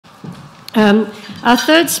Our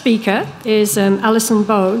third speaker is Alison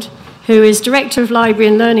Baud, who is Director of Library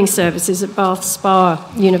and Learning Services at Bath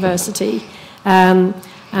Spa University.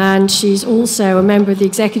 And she's also a member of the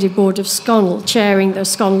Executive Board of SCONUL, chairing the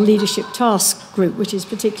SCONUL Leadership Task Group, which is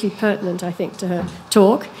particularly pertinent, I think, to her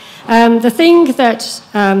talk. The thing that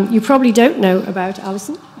you probably don't know about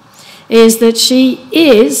Alison is that she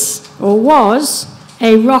is, or was,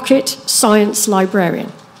 a rocket science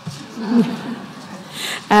librarian.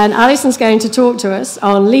 And Alison's going to talk to us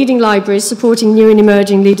on leading libraries supporting new and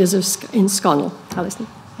emerging leaders in SCONUL. Alison.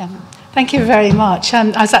 Yeah. Thank you very much. I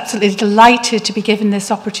was absolutely delighted to be given this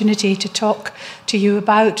opportunity to talk to you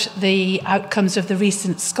about the outcomes of the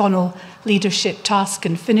recent SCONUL Leadership Task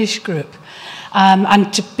and Finish Group.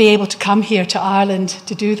 And to be able to come here to Ireland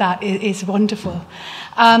to do that is wonderful.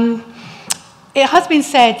 It has been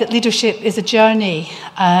said that leadership is a journey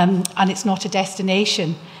and it's not a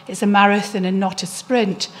destination. It's a marathon and not a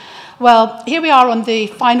sprint. Well, here we are on the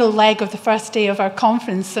final leg of the first day of our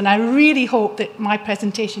conference, and I really hope that my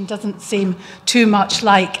presentation doesn't seem too much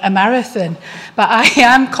like a marathon. But I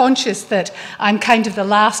am conscious that I'm kind of the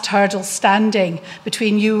last hurdle standing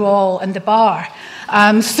between you all and the bar.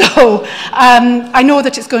 So I know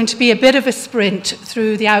that it's going to be a bit of a sprint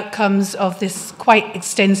through the outcomes of this quite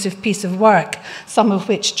extensive piece of work, some of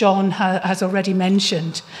which John has already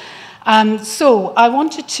mentioned. So I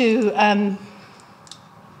wanted to...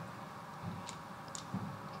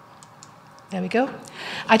 There we go.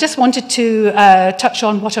 I just wanted to touch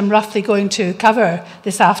on what I'm roughly going to cover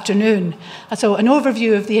this afternoon. So an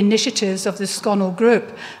overview of the initiatives of the SCONUL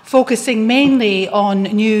Group, focusing mainly on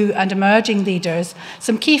new and emerging leaders,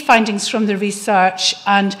 some key findings from the research,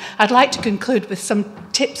 and I'd like to conclude with some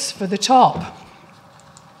tips for the top.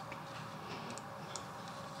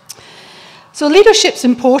 So leadership's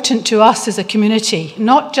important to us as a community,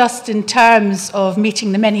 not just in terms of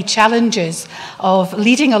meeting the many challenges of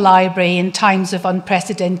leading a library in times of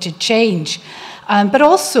unprecedented change, but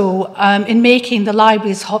also in making the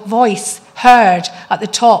library's voice heard at the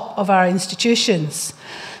top of our institutions.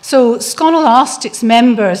 So SCONUL asked its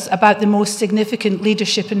members about the most significant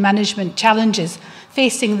leadership and management challenges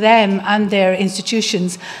facing them and their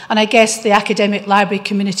institutions, and I guess the academic library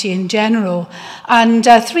community in general. And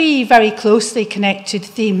three very closely connected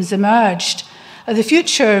themes emerged: the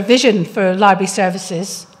future vision for library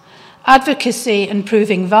services, advocacy and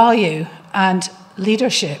proving value, and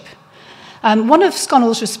leadership. One of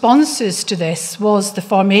SCONUL's responses to this was the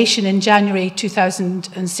formation in January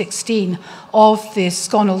 2016 of the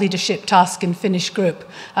SCONUL Leadership Task and Finish Group,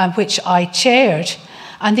 which I chaired.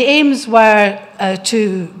 And the aims were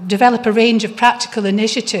to develop a range of practical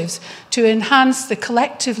initiatives to enhance the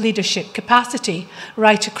collective leadership capacity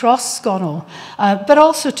right across SCONUL, but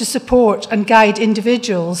also to support and guide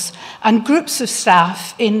individuals and groups of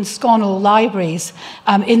staff in SCONUL libraries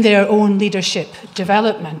in their own leadership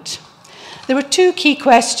development. There were two key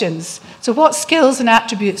questions. So what skills and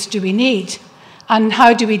attributes do we need? And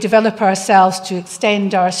how do we develop ourselves to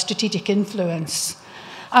extend our strategic influence?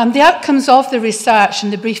 The outcomes of the research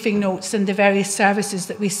and the briefing notes and the various services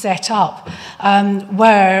that we set up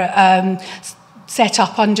were set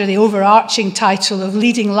up under the overarching title of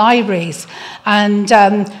Leading Libraries, and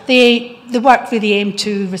the work really aimed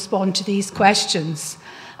to respond to these questions.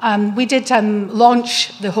 We did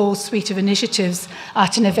launch the whole suite of initiatives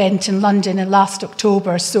at an event in London in last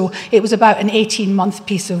October, so it was about an 18-month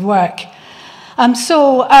piece of work.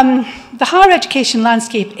 The higher education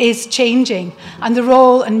landscape is changing, and the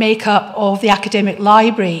role and makeup of the academic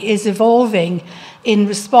library is evolving in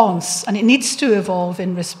response, and it needs to evolve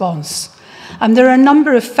in response. There are a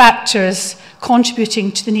number of factors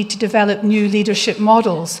contributing to the need to develop new leadership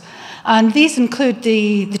models, and these include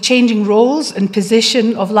the changing roles and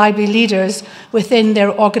position of library leaders within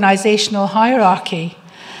their organisational hierarchy,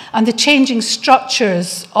 and the changing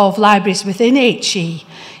structures of libraries within HE,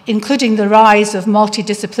 including the rise of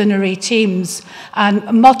multidisciplinary teams and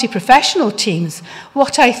multi-professional teams,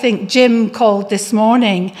 what I think Jim called this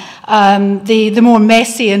morning the more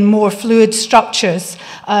messy and more fluid structures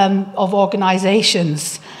of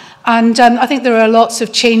organisations. And I think there are lots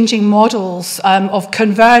of changing models of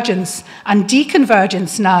convergence and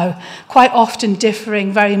deconvergence now, quite often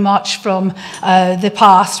differing very much from the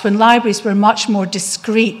past when libraries were much more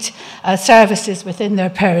discrete services within their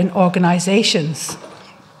parent organisations.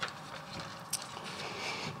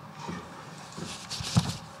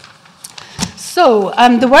 So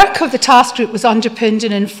the work of the task group was underpinned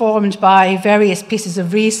and informed by various pieces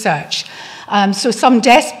of research. So some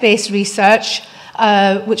desk-based research,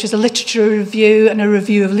 which was a literature review and a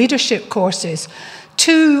review of leadership courses,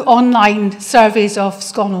 2 online surveys of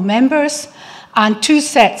SCONUL members, and 2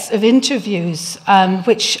 sets of interviews,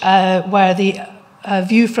 which were the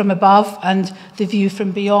view from above and the view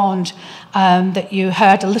from beyond, that you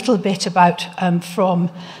heard a little bit about from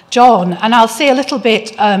John. And I'll say a little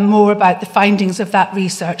bit more about the findings of that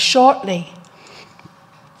research shortly.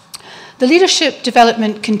 The leadership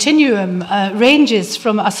development continuum ranges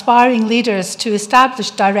from aspiring leaders to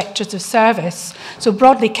established directors of service, so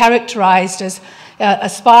broadly characterised as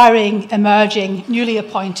aspiring, emerging, newly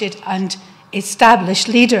appointed and established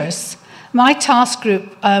leaders. My task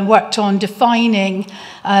group worked on defining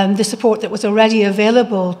the support that was already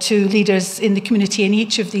available to leaders in the community in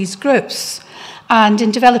each of these groups, and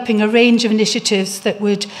in developing a range of initiatives that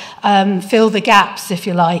would fill the gaps, if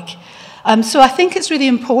you like. So I think it's really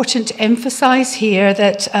important to emphasise here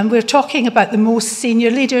that we're talking about the most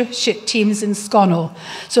senior leadership teams in SCONUL.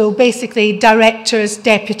 So basically directors,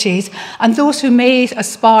 deputies, and those who may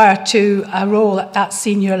aspire to a role at that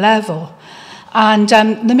senior level. And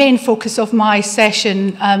the main focus of my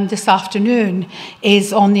session this afternoon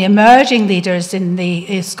is on the emerging leaders in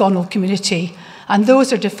the SCONUL community. And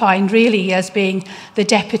those are defined really as being the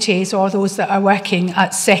deputies or those that are working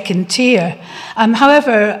at second tier.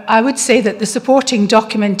 However, I would say that the supporting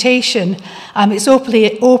documentation is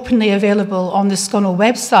openly available on the SCONUL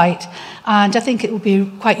website, and I think it will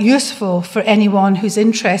be quite useful for anyone who's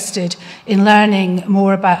interested in learning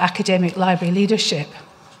more about academic library leadership.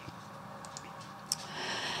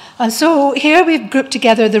 And so here we've grouped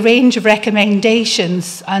together the range of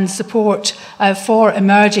recommendations and support for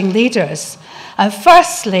emerging leaders.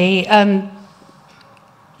 Firstly,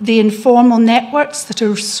 the informal networks that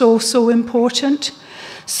are so important.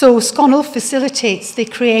 So SCONUL facilitates the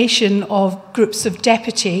creation of groups of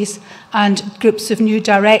deputies and groups of new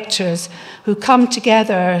directors who come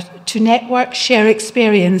together to network, share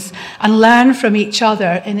experience and learn from each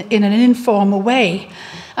other in an informal way.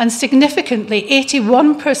 And significantly,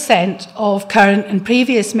 81% of current and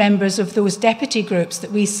previous members of those deputy groups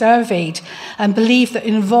that we surveyed believe that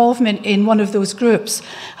involvement in one of those groups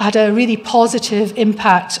had a really positive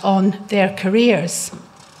impact on their careers.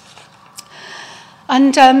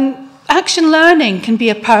 And action learning can be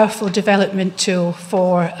a powerful development tool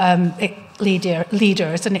for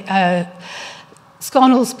leaders. And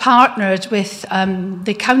SCONUL's partnered with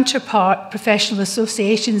the counterpart professional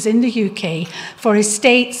associations in the UK for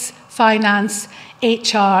estates, finance,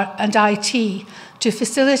 HR and IT to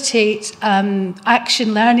facilitate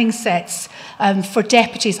action learning sets for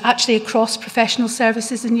deputies actually across professional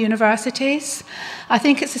services and universities. I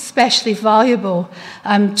think it's especially valuable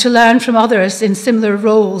to learn from others in similar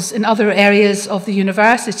roles in other areas of the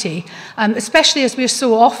university, especially as we're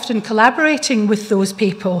so often collaborating with those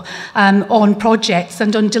people on projects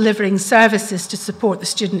and on delivering services to support the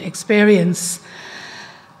student experience.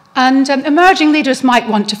 And emerging leaders might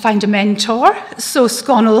want to find a mentor, so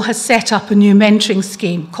SCONUL has set up a new mentoring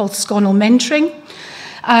scheme called SCONUL Mentoring,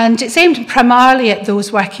 and it's aimed primarily at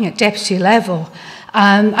those working at deputy level.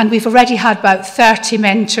 And we've already had about 30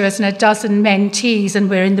 mentors and a dozen mentees, and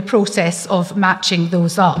we're in the process of matching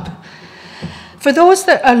those up. For those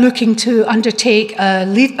that are looking to undertake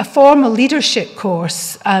a formal leadership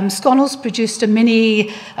course, SCONUL's produced a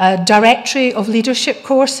mini directory of leadership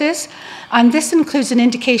courses, and this includes an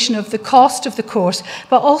indication of the cost of the course,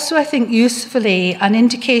 but also, I think, usefully, an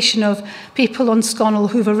indication of people on SCONUL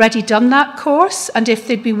who've already done that course, and if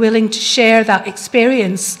they'd be willing to share that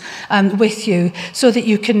experience with you, so that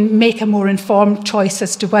you can make a more informed choice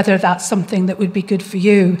as to whether that's something that would be good for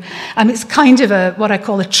you. It's kind of what I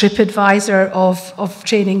call a TripAdvisor of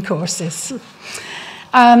training courses.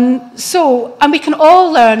 And we can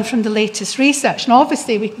all learn from the latest research, and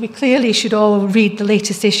obviously we clearly should all read the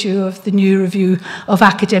latest issue of the new review of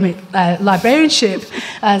academic librarianship,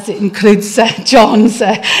 as it includes John's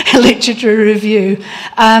literature review.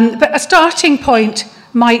 But a starting point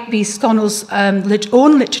might be SCONUL's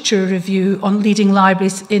own literature review on leading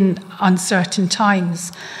libraries in uncertain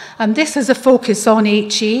times. This has a focus on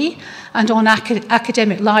HE and on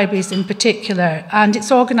academic libraries in particular, and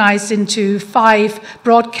it's organised into 5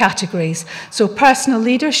 broad categories. So personal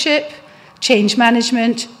leadership, change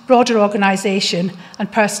management, broader organisation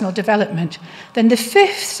and personal development. Then the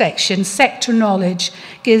 5th section, sector knowledge,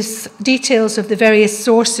 gives details of the various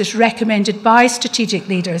sources recommended by strategic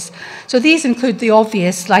leaders. So these include the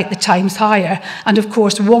obvious, like the Times Higher, and of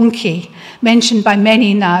course Wonky, mentioned by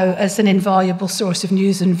many now as an invaluable source of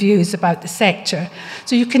news and views about the sector.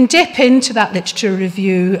 So you can dip into that literature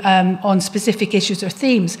review on specific issues or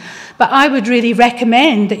themes, but I would really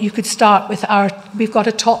recommend that you could start with we've got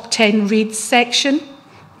a top 10 reads section.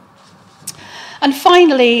 And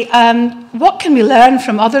finally, what can we learn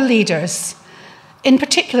from other leaders? In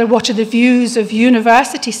particular, what are the views of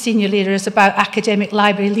university senior leaders about academic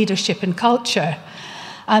library leadership and culture?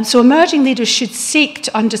 So emerging leaders should seek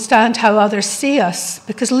to understand how others see us,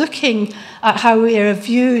 because looking at how we are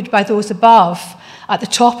viewed by those above at the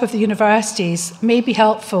top of the universities may be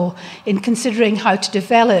helpful in considering how to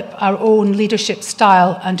develop our own leadership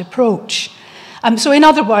style and approach. So in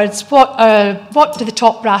other words, what do the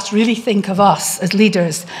top brass really think of us as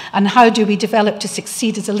leaders, and how do we develop to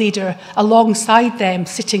succeed as a leader alongside them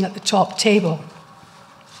sitting at the top table?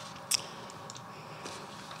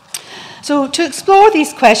 So to explore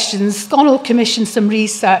these questions, SCONUL commissioned some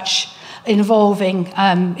research involving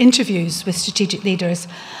interviews with strategic leaders,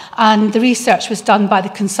 and the research was done by the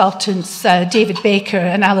consultants David Baker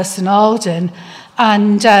and Alison Baud,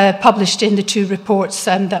 and published in the two reports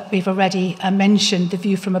that we've already mentioned, The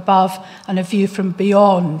View from Above and A View from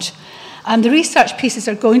Beyond. And the research pieces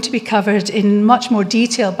are going to be covered in much more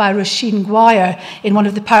detail by Roisin Guire in one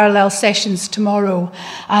of the parallel sessions tomorrow.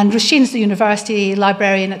 And Roisin's the university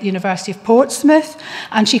librarian at the University of Portsmouth,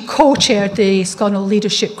 and she co-chaired the SCONUL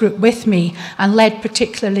Leadership Group with me and led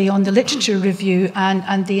particularly on the literature review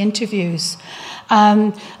and the interviews.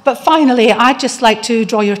 But finally, I'd just like to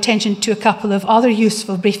draw your attention to a couple of other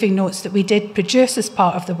useful briefing notes that we did produce as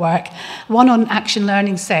part of the work, one on action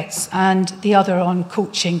learning sets and the other on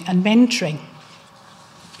coaching and mentoring.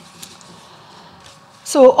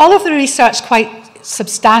 So all of the research quite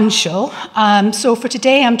substantial. So for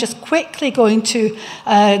today, I'm just quickly going to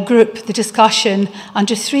group the discussion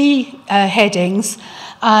under three headings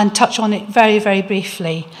and touch on it very, very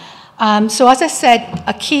briefly. So as I said,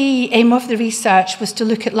 a key aim of the research was to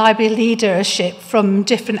look at library leadership from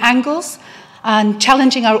different angles and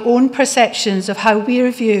challenging our own perceptions of how we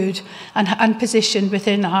are viewed and positioned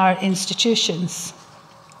within our institutions.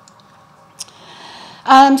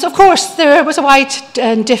 So of course, there was a wide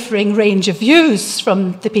and differing range of views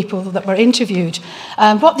from the people that were interviewed.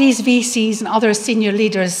 What these VCs and other senior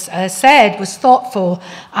leaders said was thoughtful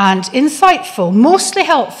and insightful, mostly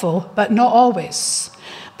helpful, but not always,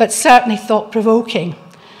 but certainly thought-provoking.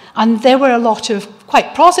 And there were a lot of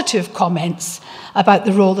quite positive comments about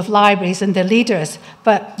the role of libraries and their leaders.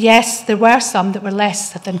 But yes, there were some that were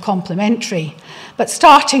less than complimentary. But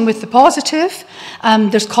starting with the positive,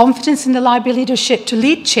 there's confidence in the library leadership to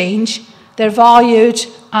lead change, they're valued,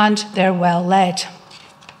 and they're well led.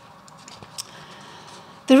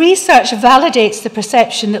 The research validates the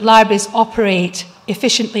perception that libraries operate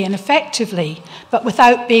efficiently and effectively, but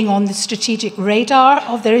without being on the strategic radar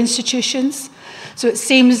of their institutions. So it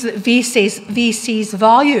seems that VCs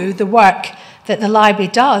value the work that the library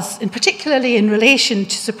does, and particularly in relation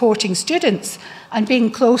to supporting students and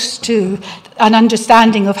being close to an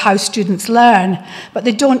understanding of how students learn, but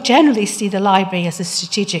they don't generally see the library as a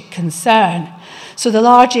strategic concern. So the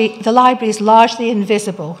library is largely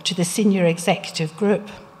invisible to the senior executive group.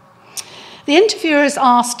 The interviewers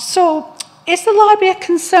asked, so is the library a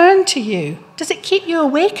concern to you? Does it keep you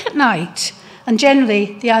awake at night? And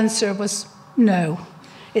generally the answer was no.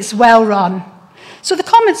 It's well run. So the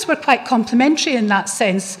comments were quite complimentary in that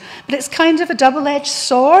sense, but it's kind of a double-edged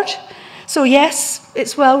sword. So yes,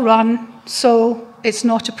 it's well run, so it's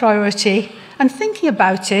not a priority. And thinking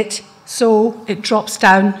about it, so it drops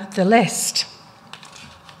down the list.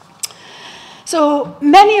 So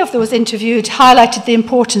many of those interviewed highlighted the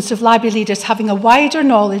importance of library leaders having a wider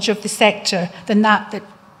knowledge of the sector than that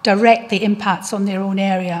directly impacts on their own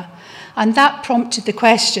area. And that prompted the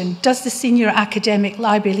question, does the senior academic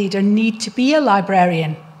library leader need to be a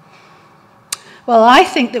librarian? Well, I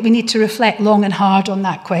think that we need to reflect long and hard on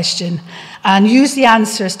that question and use the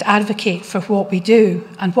answers to advocate for what we do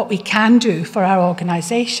and what we can do for our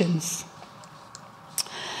organisations.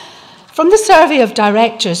 From the survey of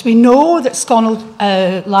directors, we know that SCONUL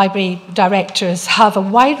library directors have a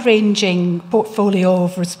wide-ranging portfolio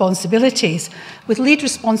of responsibilities, with lead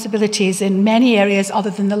responsibilities in many areas other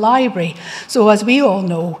than the library. So as we all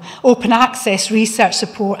know, open access, research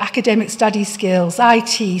support, academic study skills,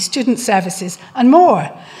 IT, student services, and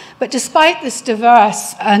more. But despite this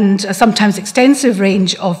diverse and sometimes extensive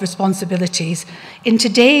range of responsibilities, in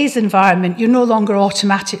today's environment, you're no longer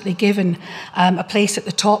automatically given a place at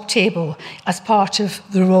the top table as part of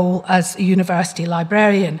the role as a university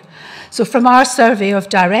librarian. So from our survey of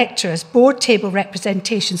directors, board table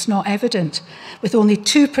representation is not evident, with only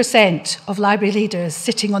 2% of library leaders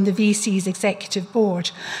sitting on the VC's executive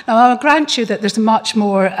board. Now, I'll grant you that there's much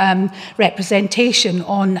more representation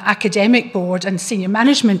on academic board and senior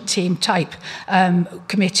management team type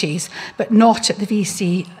committees, but not at the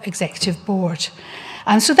VC executive board.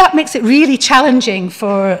 And so that makes it really challenging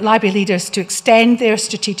for library leaders to extend their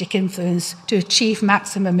strategic influence to achieve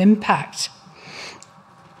maximum impact.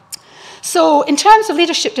 So in terms of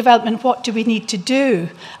leadership development, what do we need to do?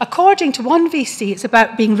 According to one VC, it's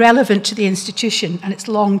about being relevant to the institution and its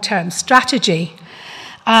long-term strategy.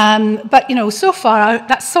 But, you know, so far,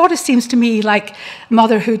 that sort of seems to me like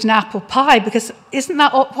motherhood and apple pie, because isn't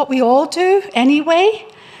that what we all do anyway?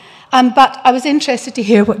 But I was interested to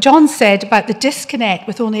hear what John said about the disconnect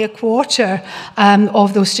with only a quarter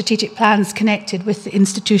of those strategic plans connected with the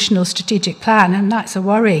institutional strategic plan, and that's a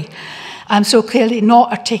worry. So clearly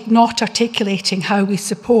not articulating how we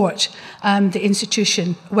support the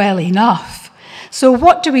institution well enough. So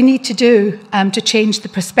what do we need to do to change the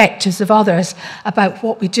perspectives of others about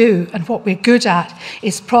what we do and what we're good at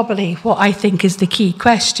is probably what I think is the key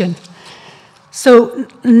question. So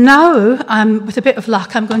now, with a bit of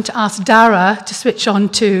luck, I'm going to ask Dara to switch on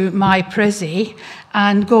to my Prezi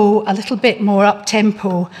and go a little bit more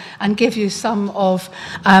up-tempo and give you some of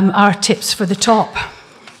our tips for the top.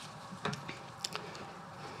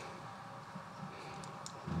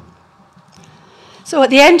 So at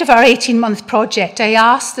the end of our 18-month project, I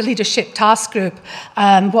asked the Leadership Task Group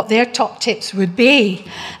what their top tips would be.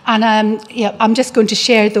 And yeah, I'm just going to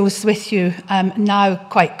share those with you now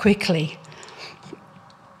quite quickly.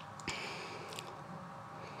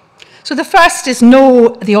 So the first is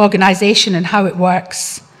know the organisation and how it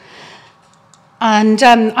works. And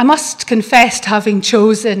I must confess to having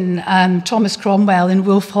chosen Thomas Cromwell in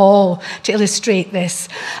Wolf Hall to illustrate this.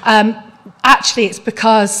 Actually, it's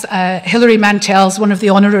because Hilary Mantel's one of the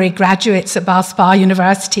honorary graduates at Bath Spa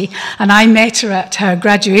University, and I met her at her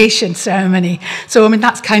graduation ceremony. So, I mean,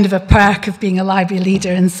 that's kind of a perk of being a library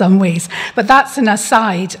leader in some ways. But that's an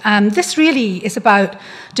aside. This really is about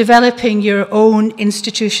developing your own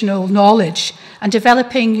institutional knowledge and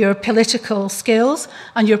developing your political skills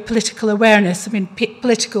and your political awareness. I mean,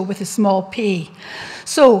 political with a small p.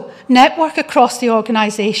 So, network across the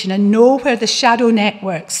organisation and know where the shadow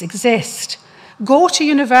networks exist. Go to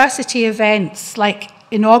university events like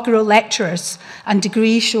inaugural lectures and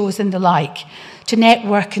degree shows and the like to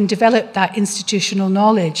network and develop that institutional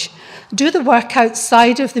knowledge. Do the work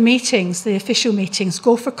outside of the meetings, the official meetings.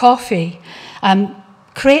 Go for coffee.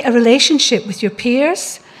 Create a relationship with your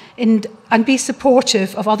peers and be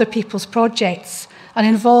supportive of other people's projects and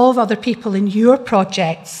involve other people in your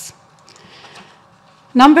projects.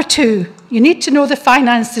 Number 2, you need to know the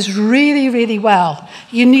finances really, really well.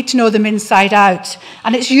 You need to know them inside out.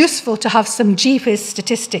 And it's useful to have some GPIS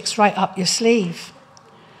statistics right up your sleeve.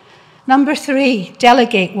 Number 3,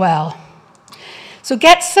 delegate well. So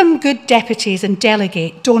get some good deputies and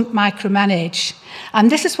delegate, don't micromanage.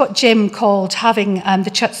 And this is what Jim called having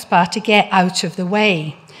the chutzpah to get out of the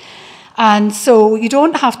way. And so you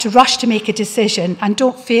don't have to rush to make a decision and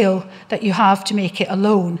don't feel that you have to make it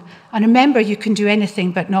alone. And remember, you can do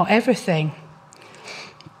anything but not everything.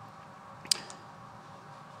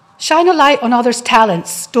 Shine a light on others'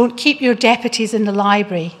 talents. Don't keep your deputies in the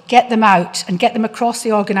library. Get them out and get them across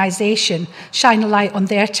the organisation. Shine a light on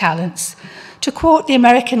their talents. To quote the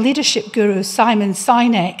American leadership guru Simon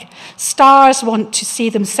Sinek, stars want to see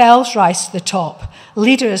themselves rise to the top.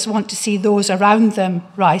 Leaders want to see those around them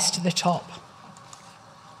rise to the top.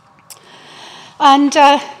 And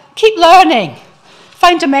keep learning.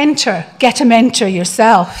 Find a mentor. Get a mentor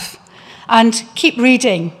yourself. And keep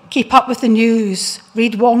reading. Keep up with the news.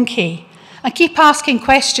 Read wonky. And keep asking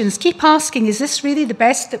questions. Keep asking, is this really the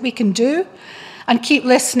best that we can do? And keep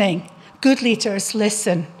listening. Good leaders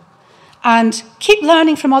listen. And keep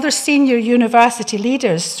learning from other senior university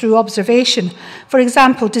leaders through observation. For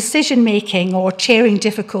example, decision-making or chairing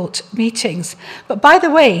difficult meetings. But by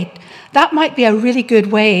the way, that might be a really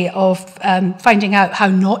good way of finding out how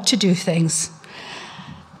not to do things.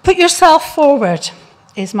 Put yourself forward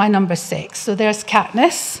is my number 6. So there's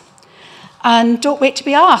Katniss. And don't wait to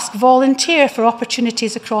be asked. Volunteer for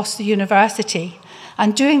opportunities across the university.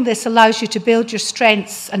 And doing this allows you to build your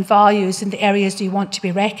strengths and values in the areas you want to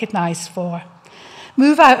be recognised for.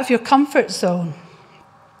 Move out of your comfort zone.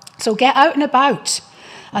 So get out and about.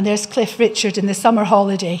 And there's Cliff Richard in the summer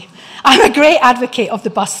holiday. I'm a great advocate of the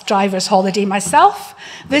bus driver's holiday myself.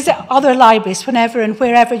 Visit other libraries whenever and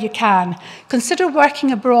wherever you can. Consider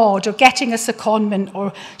working abroad or getting a secondment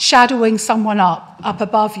or shadowing someone up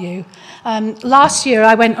above you. Last year,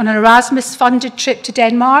 I went on an Erasmus-funded trip to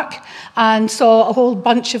Denmark and saw a whole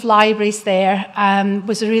bunch of libraries there. It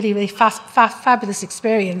was a really, really fabulous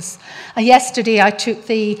experience. And yesterday, I took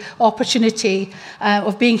the opportunity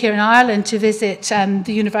of being here in Ireland to visit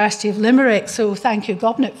the University of Limerick. So thank you,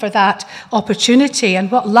 Gobnet, for that opportunity.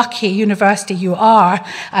 And what lucky university you are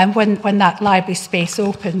when that library space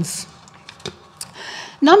opens.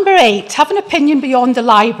 Number 8, have an opinion beyond the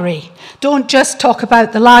library. Don't just talk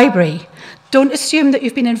about the library. Don't assume that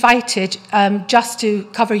you've been invited just to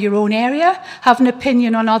cover your own area. Have an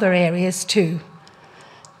opinion on other areas too.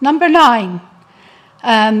 Number 9.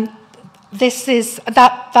 That's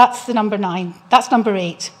the number 9. That's number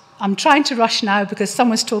 8. I'm trying to rush now because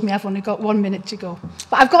someone's told me I've only got 1 minute to go.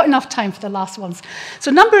 But I've got enough time for the last ones.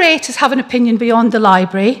 So number 8 is have an opinion beyond the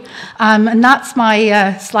library. And that's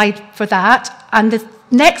my slide for that. And the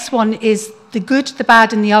next one is the good, the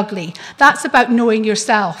bad, and the ugly. That's about knowing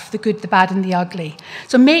yourself, the good, the bad, and the ugly.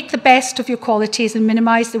 So make the best of your qualities and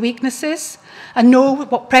minimize the weaknesses. And know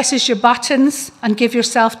what presses your buttons and give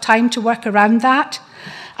yourself time to work around that.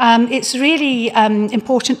 It's really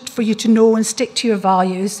important for you to know and stick to your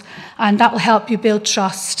values, and that will help you build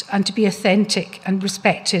trust and to be authentic and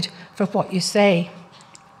respected for what you say.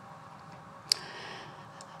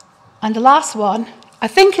 And the last one, I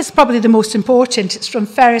think, is probably the most important. It's from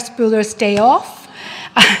Ferris Bueller's Day Off.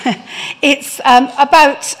 It's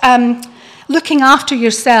about looking after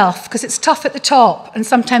yourself, because it's tough at the top and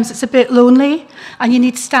sometimes it's a bit lonely and you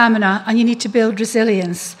need stamina and you need to build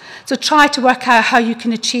resilience. So try to work out how you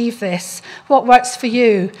can achieve this. What works for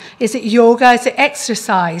you? Is it yoga? Is it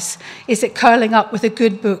exercise? Is it curling up with a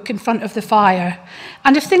good book in front of the fire?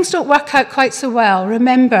 And if things don't work out quite so well,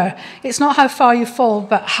 remember, it's not how far you fall,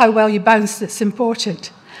 but how well you bounce that's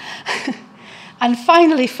important. And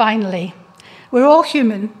finally, we're all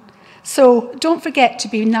human. So don't forget to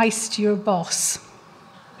be nice to your boss.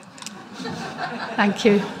 Thank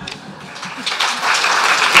you.